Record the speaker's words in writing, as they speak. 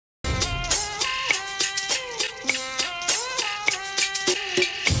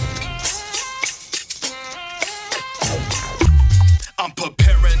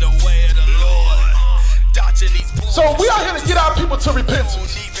to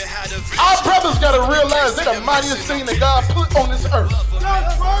repentance. Our brothers gotta realize they're the mightiest thing that God put on this earth.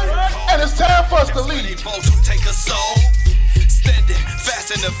 And it's time for us to leave. Take a soul, standing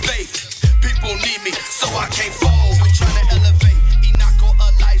fast in the faith. People need me, so I can't fall. We trying to elevate Enoch or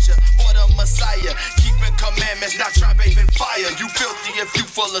Elijah or the Messiah. Keeping commandments, not try bathing fire. You filthy if you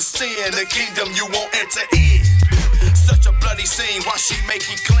full of sin. The kingdom you won't enter in. Such a bloody scene, why she make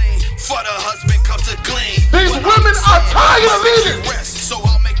it clean? For the husband come to glean. These women are tired of leading. So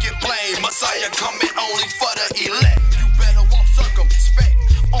I'll make it plain. Messiah coming only for the elect. You better walk circumspect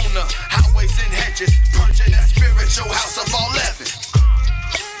on the highways and hedges, purging that spiritual house of all leaven.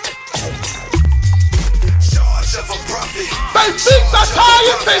 Charge of a prophet. They feet are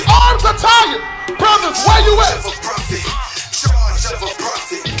tired, their arms are tired. Brothers, where you at? Charge of a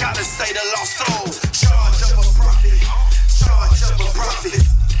prophet. Gotta say the lost souls. Charge of a prophet. Charge of a prophet.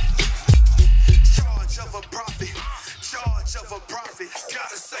 Charge of a prophet. Charge of a prophet.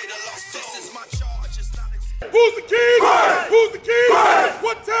 Gotta say the lost souls. This is my charge. It's not Who's the king? Right. Who's the king? Right.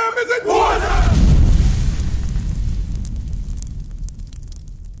 What time is it? One.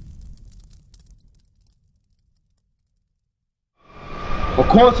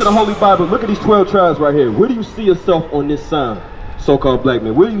 According to the Holy Bible, look at these 12 tribes right here. Where do you see yourself on this sign, so-called black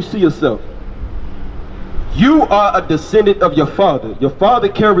man? Where do you see yourself? You are a descendant of your father. Your father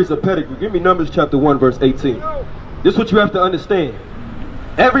carries a pedigree. Give me Numbers chapter 1, verse 18. This is what you have to understand.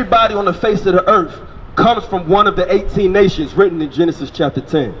 Everybody on the face of the earth comes from one of the 18 nations written in Genesis chapter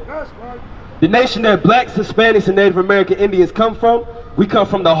 10. The nation that blacks, Hispanics, and Native American Indians come from, we come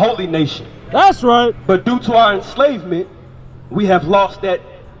from the holy nation. That's right. But due to our enslavement, we have lost that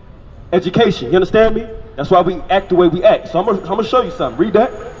education. You understand me? That's why we act the way we act. So I'm gonna show you something. Read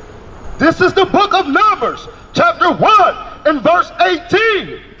that. This is the book of Numbers, chapter 1 and verse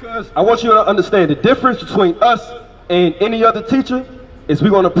 18. Because I want you to understand the difference between us and any other teacher is we're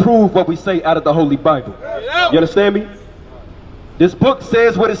gonna prove what we say out of the Holy Bible. You understand me? This book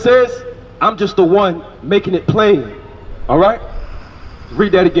says what it says. I'm just the one making it plain. All right?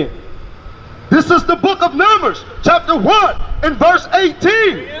 Read that again. This is the book of Numbers, chapter 1 and verse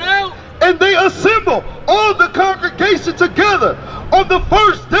 18. And they assemble all the congregation together on the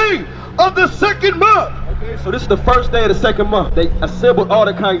first day of the second month. Okay, so this is the first day of the second month. They assembled all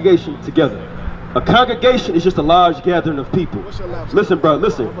the congregation together. A congregation is just a large gathering of people. Listen, bro,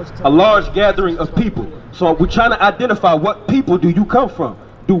 listen. A large gathering of people. So we're trying to identify what people do you come from?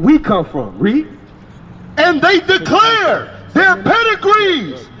 Do we come from? Read. And they declare their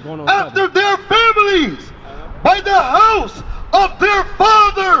pedigrees after their families by the house of their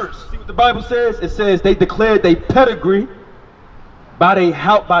fathers. See what the Bible says? It says they declared their pedigree by the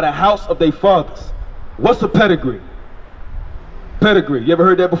house of their fathers. What's a pedigree? Pedigree. You ever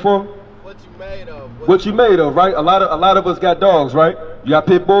heard that before? What you made of? What you made of, right? A lot of us got dogs, right? You got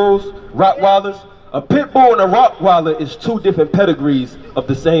pit bulls, Rottweilers. A pit bull and a Rottweiler is two different pedigrees of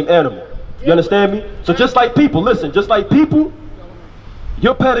the same animal. You understand me? So just like people, listen, just like people,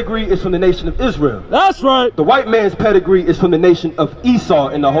 your pedigree is from the nation of Israel. That's right. The white man's pedigree is from the nation of Esau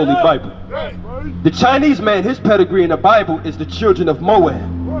in the Holy Bible. The Chinese man, his pedigree in the Bible is the children of Moab.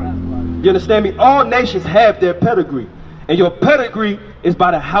 You understand me? All nations have their pedigree. And your pedigree is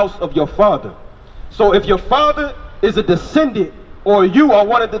by the house of your father. So if your father is a descendant, or you are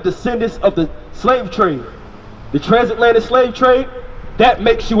one of the descendants of the slave trade, the transatlantic slave trade, that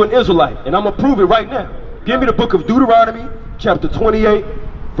makes you an Israelite. And I'm going to prove it right now. Give me the book of Deuteronomy, chapter 28,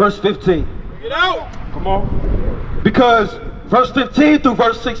 verse 15. Bring it out. Come on. Because verse 15 through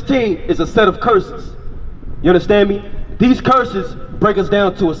verse 16 is a set of curses. You understand me? These curses break us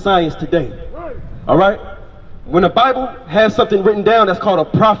down to a science today. All right? When the Bible has something written down, that's called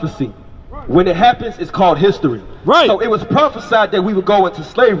a prophecy. When it happens, it's called history. Right. So it was prophesied that we would go into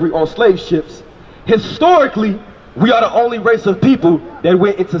slavery on slave ships. Historically, we are the only race of people that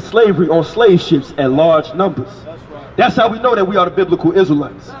went into slavery on slave ships at large numbers. That's right. That's how we know that we are the biblical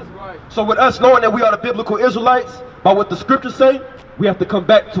Israelites. That's right. So with us knowing that we are the biblical Israelites, by what the scriptures say, we have to come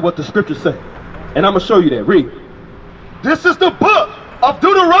back to what the scriptures say. And I'm going to show you that. Read. This is the book of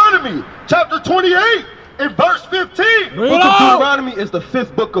Deuteronomy, chapter 28 and verse 15. The book of Deuteronomy is the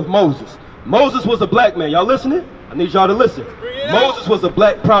 5th book of Moses. Moses was a black man. Y'all listening? I need y'all to listen. Moses was a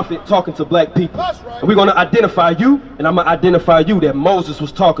black prophet talking to black people. Right. And we're going to identify you, and I'm going to identify you that Moses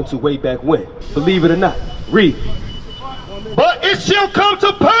was talking to way back when. Believe it or not. Read. But it shall come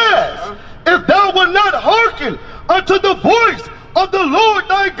to pass, if thou wilt not hearken unto the voice of the Lord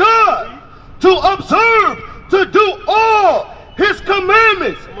thy God, to observe, to do all his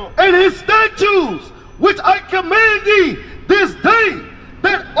commandments and his statutes, which I command thee this day,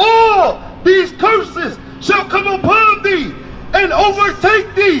 that all these curses shall come upon thee and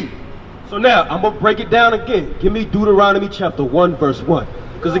overtake thee. So now, I'm going to break it down again. Give me Deuteronomy chapter 1, verse 1.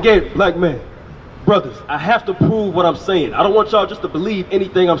 Because again, black man, brothers, I have to prove what I'm saying. I don't want y'all just to believe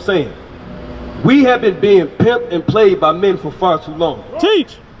anything I'm saying. We have been being pimped and played by men for far too long.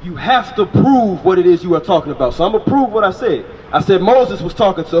 Teach. You have to prove what it is you are talking about. So I'm going to prove what I said. I said Moses was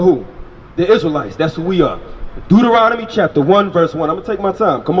talking to who? The Israelites. That's who we are. Deuteronomy chapter 1, verse 1. I'm going to take my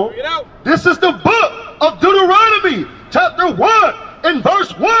time. Come on. This is the book of Deuteronomy, chapter 1 and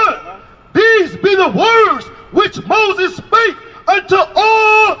verse 1. These be the words which Moses spake unto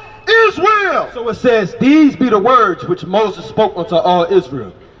all Israel. So it says, these be the words which Moses spoke unto all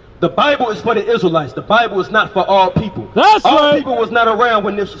Israel. The Bible is for the Israelites. The Bible is not for all people. That's all right. people was not around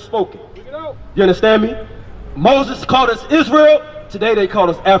when this was spoken. You understand me? Moses called us Israel. Today they call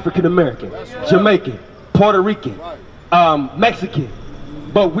us African American, Jamaican, Puerto Rican, Mexican.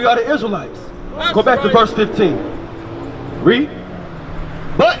 But we are the Israelites. Go back to verse 15. Read.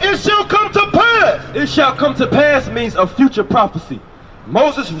 But it shall come to pass. It shall come to pass means a future prophecy.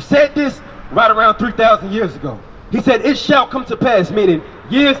 Moses said this right around 3,000 years ago. He said it shall come to pass, meaning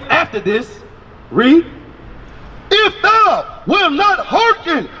years after this. Read. If thou wilt not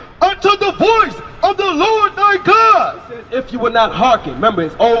hearken unto the voice of the Lord thy God. It says if you will not hearken. Remember,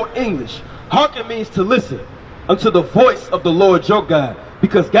 it's old English. Hearken means to listen unto the voice of the Lord your God.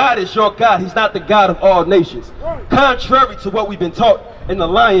 Because God is your God. He's not the God of all nations. Contrary to what we've been taught in the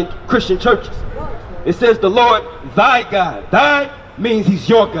lying Christian churches. It says the Lord thy God. Thy means he's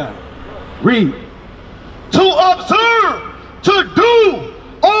your God. Read. To observe, to do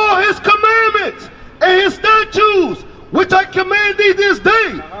all his commandments and his statutes, which I command thee this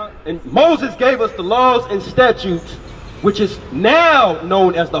day. And Moses gave us the laws and statutes, which is now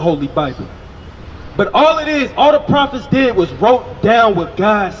known as the Holy Bible. But all it is, all the prophets did was wrote down what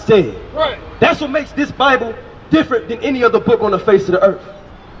God said. Right. That's what makes this Bible different than any other book on the face of the earth.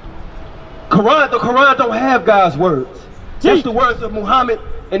 The Quran don't have God's words. That's the words of Muhammad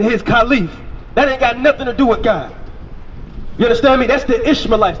and his caliph. That ain't got nothing to do with God. You understand me? That's the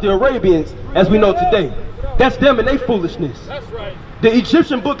Ishmaelites, the Arabians, as we know today. That's them and their foolishness. That's right. The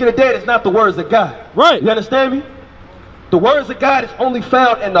Egyptian book of the dead is not the words of God. Right. You understand me? The words of God is only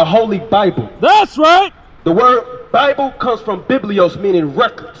found in the Holy Bible. That's right. The word Bible comes from biblios, meaning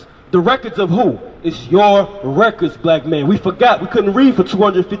records. The records of who? It's your records, black man. We forgot. We couldn't read for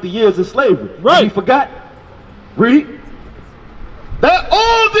 250 years in slavery. Right. We forgot. Read. That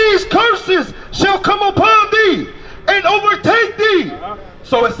all these curses shall come upon thee and overtake thee.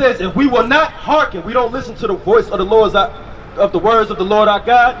 So it says, if we will not hearken, we don't listen to the voice of the Lord's of the words of the Lord our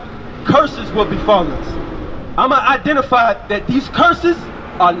God, curses will befall us. I'm gonna identify that these curses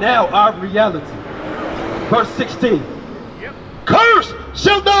are now our reality. Verse 16. Cursed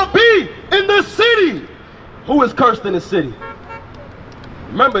shall thou be in the city. Who is cursed in the city?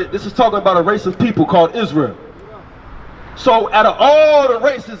 Remember, this is talking about a race of people called Israel. So out of all the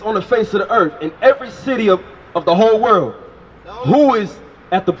races on the face of the earth, in every city of the whole world, who is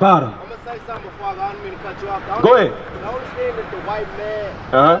at the bottom? I'm going to say something before I don't mean to cut you off. Go ahead. The only thing that the white man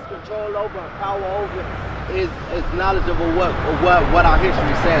has control over and power over is knowledge of what our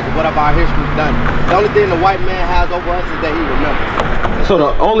history says, what of our history done. The only thing the white man has over us is that he remembers. So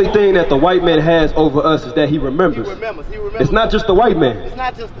the only thing that the white man has over us is that he remembers. He remembers. It's not just the white man. It's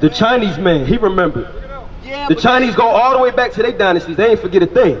not just the Chinese man, he remembered. Yeah, the Chinese go all the way back to their dynasties. They ain't forget a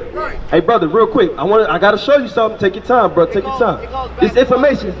thing. Right. Hey brother, real quick, I gotta show you something. Take your time, bro. Take your time. This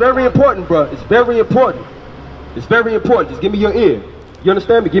information is very important, bro. It's very important. It's very important. Just give me your ear. You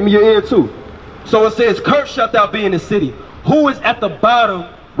understand me? Give me your ear too. So it says, cursed shalt thou be in the city. Who is at the bottom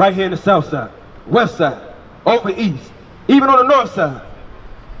right here in the south side, west side, over east, even on the north side,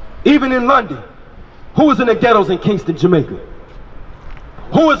 even in London? Who is in the ghettos in Kingston, Jamaica?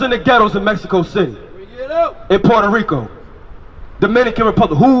 Who is in the ghettos in Mexico City? In Puerto Rico, Dominican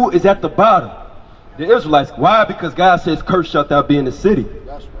Republic? Who is at the bottom? The Israelites. Why? Because God says, cursed shalt thou be in the city.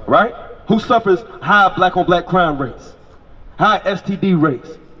 That's right. Who suffers high black on black crime rates, high STD rates,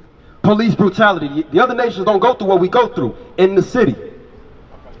 police brutality? The other nations don't go through what we go through in the city.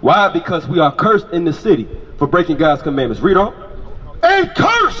 Why? Because we are cursed in the city for breaking God's commandments. Read on. And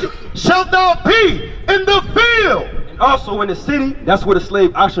cursed shalt thou be in the field. And also in the city, that's where the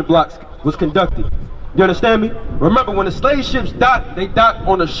slave auction blocks was conducted. You understand me? Remember, when the slave ships docked, they docked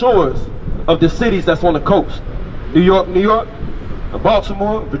on the shores of the cities that's on the coast. New York,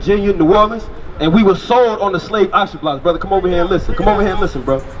 Baltimore, Virginia, New Orleans. And we were sold on the slave auction blocks. Brother, come over here and listen. Come over here and listen,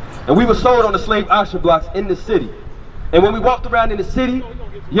 bro. And we were sold on the slave auction blocks in the city. And when we walked around in the city,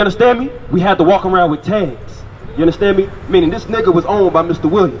 you understand me? We had to walk around with tags. You understand me? Meaning this nigga was owned by Mr.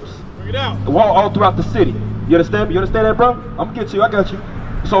 Williams. All throughout the city. You understand me? You understand that, bro? I'm gonna get to you. I got you.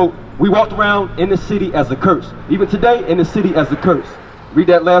 So we walked around in the city as a curse. Even today, in the city as a curse. Read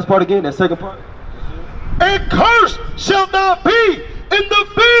that last part again, that second part. And curse shall not be in the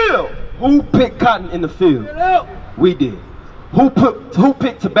field. Who picked cotton in the field? We did. Who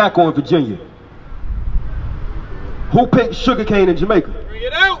picked tobacco in Virginia? Who picked sugarcane in Jamaica? Bring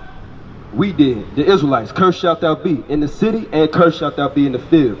it out. We did. The Israelites. Curse shalt thou be in the city, and curse shalt thou be in the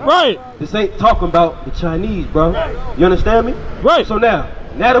field. Right. This ain't talking about the Chinese, bro. You understand me? Right. So now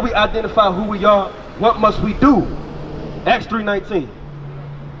that we identify who we are, what must we do? Acts 3:19.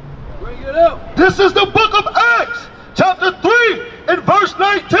 Bring it out. This is the book of Acts, chapter 3 and verse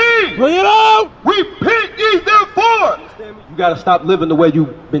 19. Bring it out. Repent ye therefore. You gotta stop living the way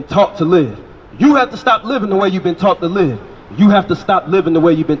you've been taught to live. You have to stop living the way you've been taught to live. You have to stop living the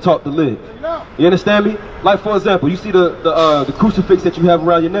way you've been taught to live. You understand me? Like, for example, you see the crucifix that you have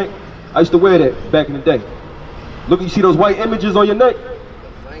around your neck? I used to wear that back in the day. Look, you see those white images on your neck?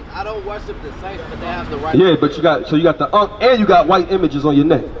 I don't worship the saints, but they have the right. Yeah, but you got the and you got white images on your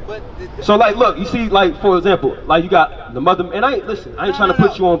neck. So like, look, you see, like, for example, like you got the mother, and I ain't trying to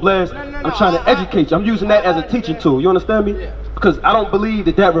put you on blast. I'm trying to educate you. I'm using that as a teaching tool. You understand me? Because I don't believe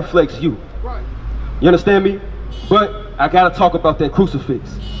that reflects you. You understand me? But I gotta talk about that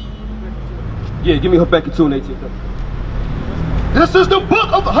crucifix. Yeah, give me Habakkuk 2:18. This is the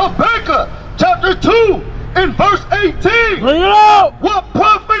book of Habakkuk, chapter 2 and verse 18. Bring it out. What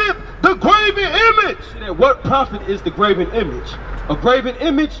profiteth the graven image? What profit is the graven image? A graven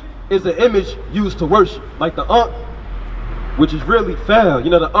image is an image used to worship, like the Ankh, which is really foul. You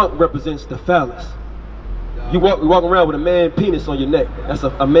know, the Ankh represents the phallus. You walk around with a man penis on your neck. That's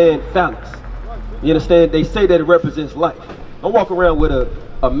a man phallus. You understand? They say that it represents life. Don't walk around with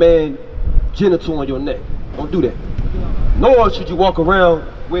a man genital on your neck. Don't do that. Nor should you walk around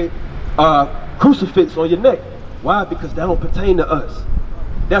with a crucifix on your neck. Why? Because that don't pertain to us.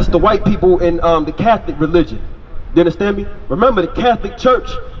 That's the white people in the Catholic religion. You understand me? Remember, the Catholic Church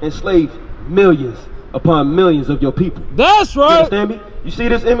enslaved millions upon millions of your people. That's right. You understand me? You see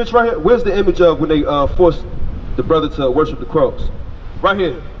this image right here? Where's the image of when they forced the brother to worship the cross? Right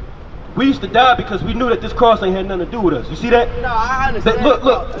here. We used to die because we knew that this cross ain't had nothing to do with us. You see that? No, I understand.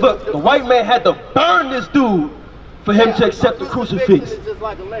 Look. The white man had to burn this dude for him to accept the crucifix. It's just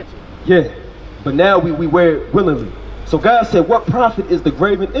like a lynching. Yeah, but now we wear it willingly. So God said, what profit is the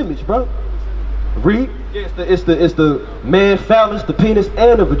graven image, bro? Read. Yeah, it's the man phallus, the penis,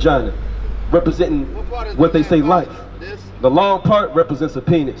 and the vagina, representing what they say life. The long part represents a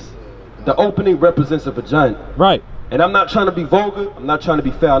penis. The opening represents a vagina. Right. And I'm not trying to be vulgar. I'm not trying to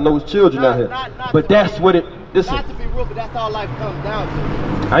be foul. I know it's children out here. But that's what it. Listen. Not to be rude, but that's all life comes down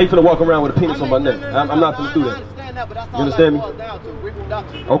to. I ain't finna walk around with a penis on my neck. I'm not finna do that. I understand that, but that's You all understand life me? boils down to.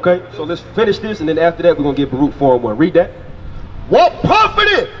 Reproduction. Okay, so let's finish this, and then after that, we're gonna get Baruch 4:1. Read that. What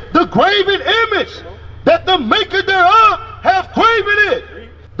profited the graven image that the maker thereof hath graven it?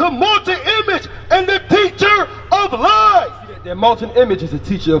 The molten image and the teacher of lies. That molten image is a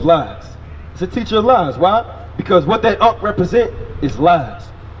teacher of lies. It's a teacher of lies. Why? Because what that Ankh represent is lies.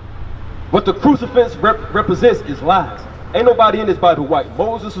 What the crucifix represents is lies. Ain't nobody in this Bible white.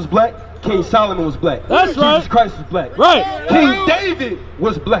 Moses was black. King Solomon was black. That's right. Jesus Christ was black. Right. King David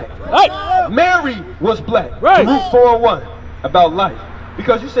was black. Right. Mary was black. Right. Baruch 4:1 about life.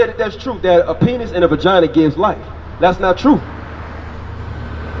 Because you said that that's true, that a penis and a vagina gives life. That's not true.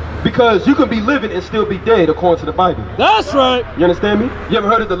 Because you can be living and still be dead according to the Bible. That's right. You understand me? You ever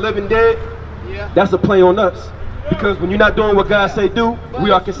heard of the living dead? Yeah. That's a play on us. Because when you're not doing what God say do,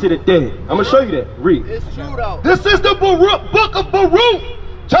 we are considered dead. I'm going to show you that. Read. It's true though. This is the book of Baruch,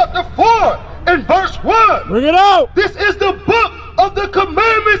 chapter 4 and verse 1. Bring it out. This is the book of the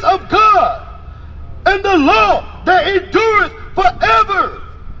commandments of God and the law that endureth forever.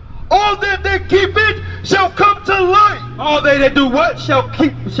 All that they keep it shall come to life. All they that do what shall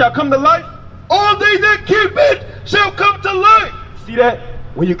come to life? All they that keep it shall come to life. See that?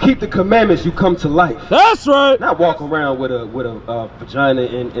 When you keep the commandments, you come to life. That's right. Not walk around with a vagina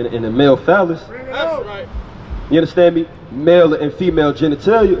and a male phallus. That's right. You understand me? Male and female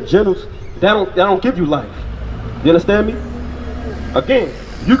genitals, that don't give you life. You understand me? Again,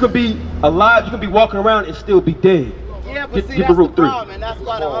 you could be alive, you could be walking around and still be dead. Yeah, but Get see, that's Baruch the 3. problem, and that's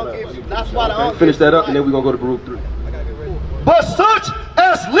why the Ankh gives you. That's why the Ankh Finish gives you that up, and then life. we're going to go to Baruch 3. But such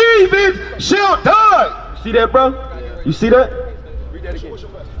as leave it shall die. See that, bro? You see that? Read that again.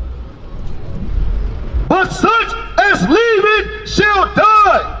 But such as leave it shall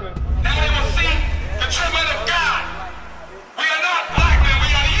die. Now they will see the true men of God. We are not black men, we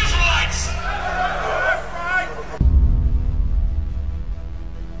are the Israelites. That's right.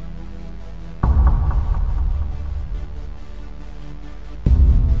 1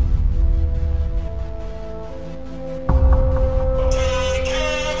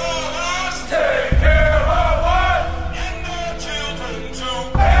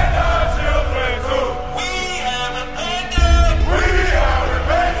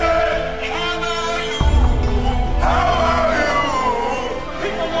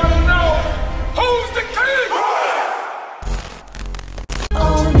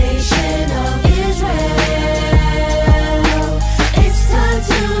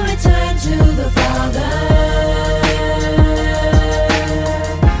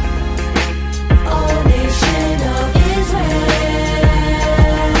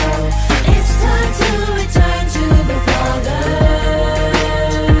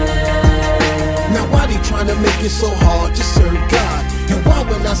 make it so hard to serve God? And why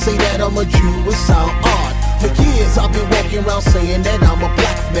when I say that I'm a Jew, it sound odd? For years I've been walking around saying that I'm a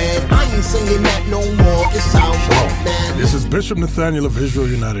black man. I ain't saying that no more, it sounds wrong, man. This is Bishop Nathaniel of Israel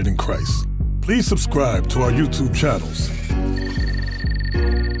United in Christ. Please subscribe to our YouTube channels.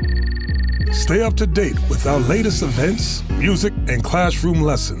 Stay up to date with our latest events, music, and classroom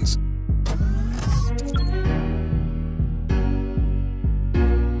lessons.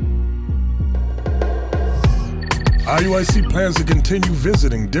 IUIC plans to continue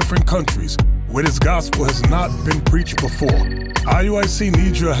visiting different countries where this gospel has not been preached before. IUIC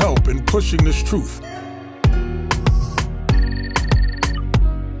needs your help in pushing this truth.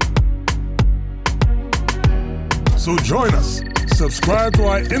 So join us. Subscribe to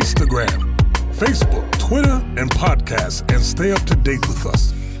our Instagram, Facebook, Twitter, and podcasts, and stay up to date with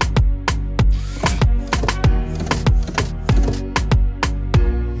us.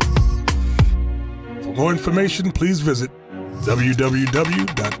 For more information, please visit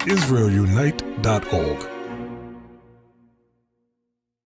www.israelunite.org.